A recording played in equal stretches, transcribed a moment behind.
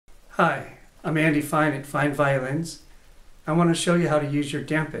Hi, I'm A.Fein at Fein Violins. I want to show you how to use your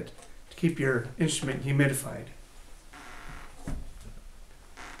Dampit to keep your instrument humidified.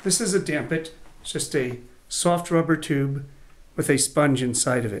 This is a Dampit. It's just a soft rubber tube with a sponge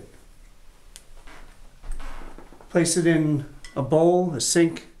inside of it. Place it in a bowl, a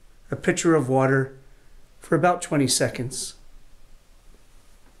sink, a pitcher of water for about 20 seconds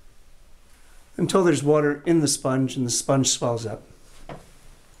until there's water in the sponge and the sponge swells up.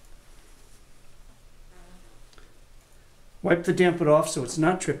 Wipe the Dampit off so it's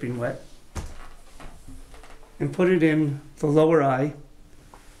not dripping wet and put it in the lower eye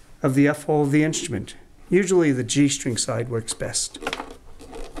of the F hole of the instrument. Usually the G string side works best.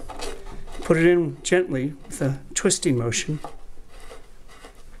 Put it in gently with a twisting motion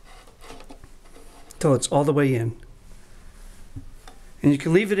until it's all the way in. And you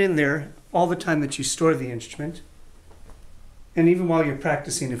can leave it in there all the time that you store the instrument, and even while you're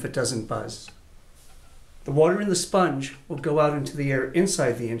practicing if it doesn't buzz. The water in the sponge will go out into the air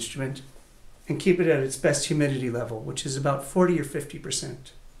inside the instrument and keep it at its best humidity level, which is about 40 or 50%.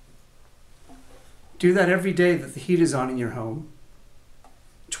 Do that every day that the heat is on in your home,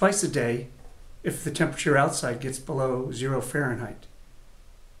 twice a day if the temperature outside gets below 0 Fahrenheit.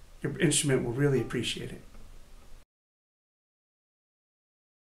 Your instrument will really appreciate it.